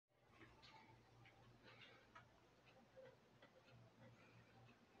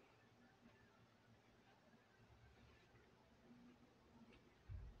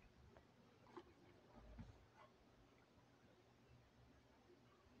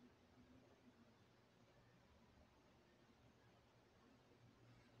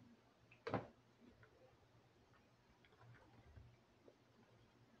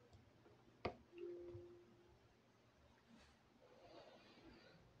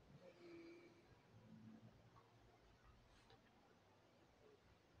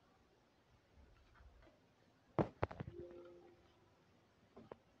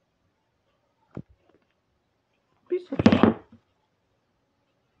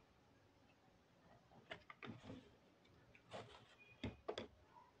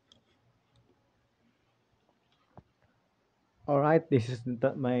Alright, this is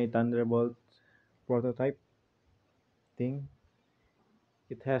my Thunderbolt prototype thing.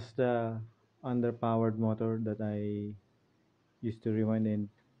 It has the underpowered motor that I used to rewind and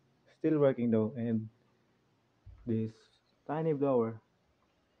still working though, and this tiny blower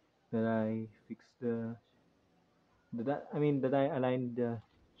that I fixed that I aligned the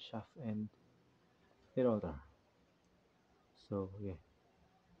shaft and the rotor. So yeah,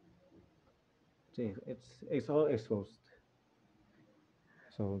 see, it's all exposed.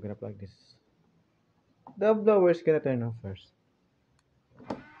 So we're gonna plug this. The blower is gonna turn off first,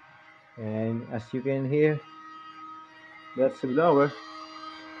 and as you can hear, that's the blower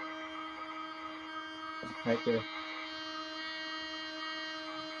right there.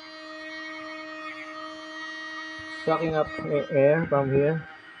 Sucking up air from here.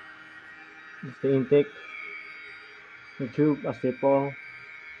 It's the intake, the tube as they fall,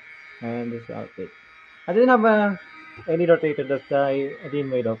 and this outlet. I didn't have any rotator that I didn't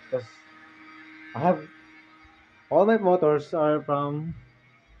made of because I have all my motors are from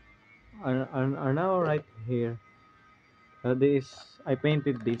are now right here. This I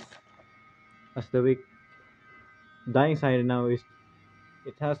painted this as the wick. Dying side now is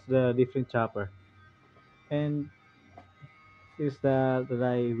it has the different chopper, and is the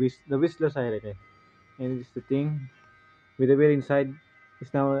whistler side, eh? And it's the thing with the wheel inside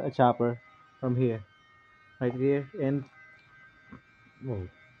is now a chopper from here, right here, and whoa.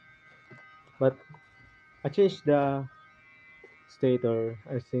 But I changed the stator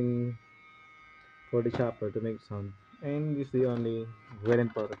I think for the chopper to make sound, and this is the only wheel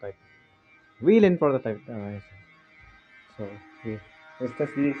and prototype. So yeah, let's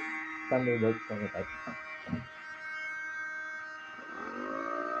test this Thunderbolt prototype.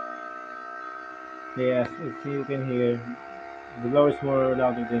 Yes, if you can hear, the blower is more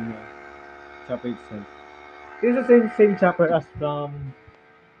louder than the chopper itself. This is the same chopper as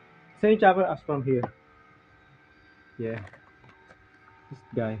from here. Yeah, this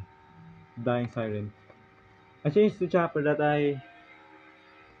guy, dying siren. I changed the chopper that I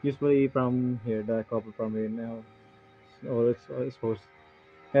usually from here, that I copy from here now. All exposed.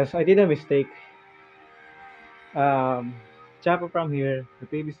 Yes, I did a mistake. Um, chopper from here, the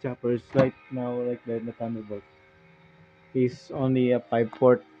previous chopper is right now like the Thunderbolt is only a 5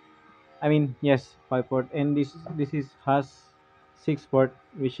 port. I mean, yes, 5 port, and this is has 6 port,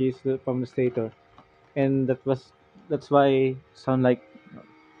 which is from the stator, and that's why sound like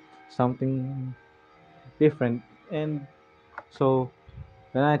something different. And so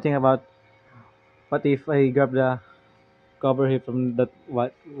then I think about what if I grab the cover here from that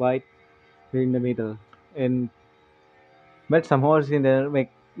white here in the middle and melt some holes in there,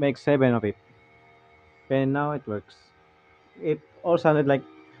 make 7 of it, and now it works. It all sounded like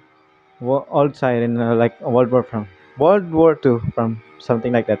old siren, like a World War II from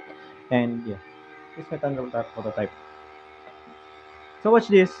something like that. And yeah, this is my Thunderbolt prototype. So watch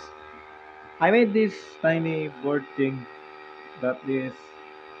this. I made this tiny board thing that is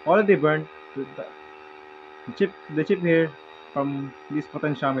already burnt. The, the chip here from this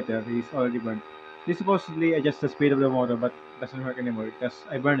potentiometer is already burnt. This supposedly adjusts the speed of the motor, but doesn't work anymore because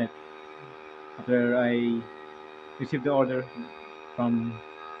I burned it after I received the order from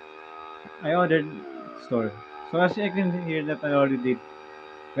I ordered store. So as you can hear that I already did.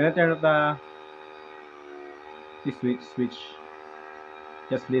 When I turn off the switch,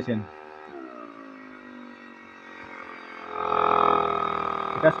 just listen.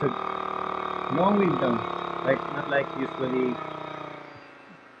 It has a long wind down, like not like usually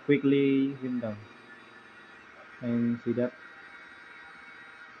quickly wind down. And see that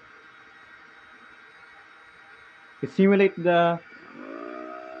it simulate the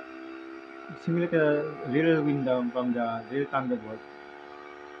real wind down from the real Thunderbolt.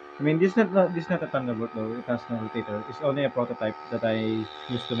 I mean, this is not a Thunderbolt though. It has no rotator. It's only a prototype that I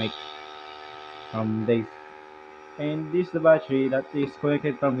used to make from days. And this is the battery that is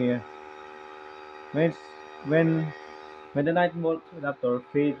connected from here. When it's, when when the 9-volt adapter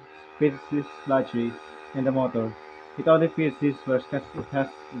feeds this battery and the motor, it only feeds this first because it has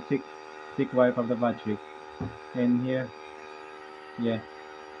the thick wire from the battery. And here, yeah,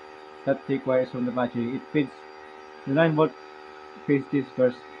 that thick wire is from the battery. It feeds the 9-volt feeds this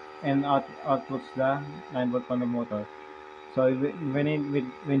first and outputs the 9-volt from the motor. So when it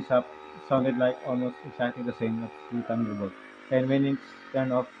winds up, it sounded like almost exactly the same as the Thunderbolt. And when it's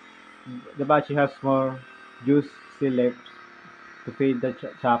turned off, the battery has more juice still left to feed the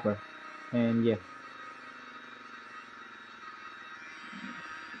chopper. And yeah,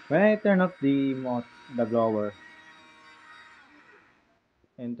 When I turn off the blower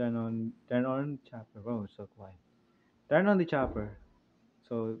and turn on chopper. Oh, so quiet. Turn on the chopper.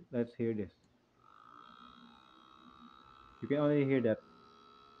 So let's hear this. You can only hear that.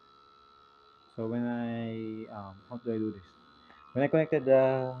 So when how do I do this? When I connected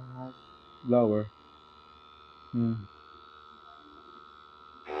the blower, hmm,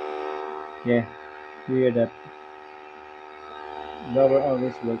 yeah, you hear that blower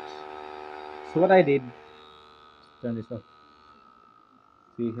always works. So what I did, turn this off.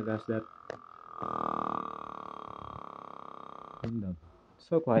 See, it has that window.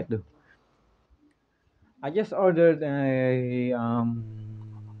 So quiet though. I just ordered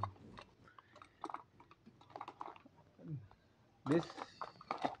this.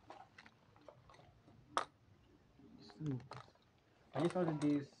 I just ordered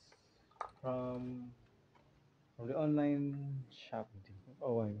this from the online shopping thing.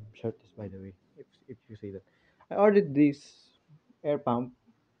 Oh, I'm shirtless by the way. If you say that, I ordered this air pump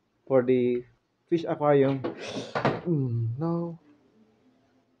for the fish aquarium. No,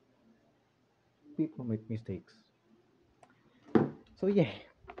 people make mistakes. So yeah,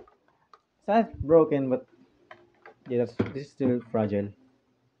 it's not broken, but yeah, this is still fragile.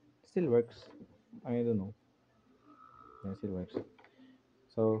 Still works. I don't know. Yeah, it still works.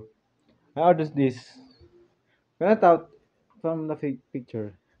 So I ordered this. When I thought from the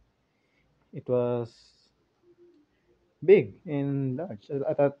picture, it was big and large.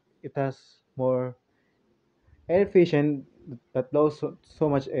 I thought it has more air efficient that blows so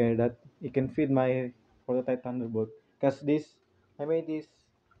much air that it can feed my prototype Thunderbolt. Because I made this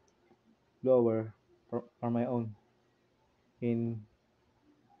blower for my own in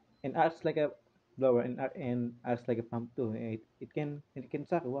and acts like a blower and acts like a pump too. It can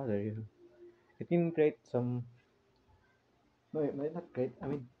suck water. It can create some no, not create. I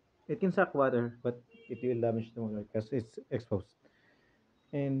mean, it can suck water, but it will damage the motor because it's exposed.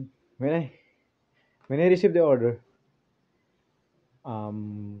 And when I when I received the order,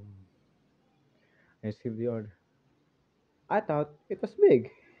 um, I received the order. I thought it was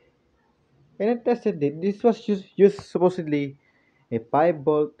big. When I tested it, this was used supposedly a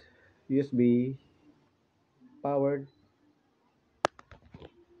 5-volt USB powered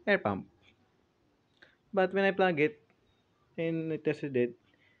air pump. But when I plug it and I tested it,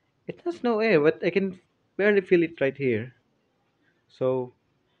 it has no air, but I can barely feel it right here. So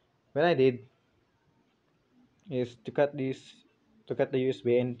what I did is to cut the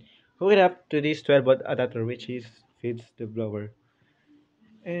USB and hook it up to this 12-volt adapter, which is feeds the blower,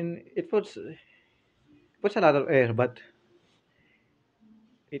 and it puts a lot of air, but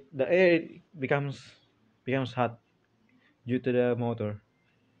the air becomes hot due to the motor.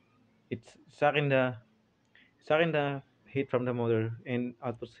 It's sucking the heat from the motor and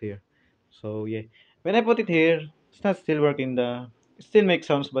outputs here. So yeah, when I put it here, it's not still working. It still makes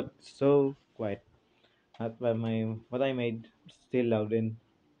sounds, but so quiet. Not by my what I made still loud and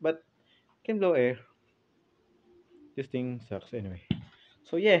but can blow air. This thing sucks anyway.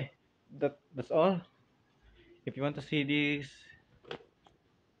 So yeah, that's all. If you want to see this,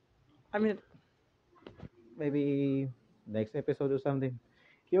 I mean maybe next episode or something.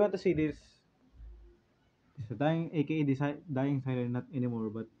 If you want to see this dying, aka dying siren, not anymore,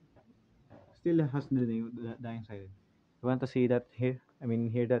 but still has the name dying siren. You want to see that here? I mean,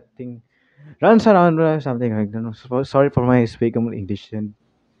 hear that thing runs around or something. I don't know. Sorry for my speaking English and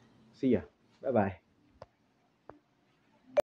see ya. Bye bye.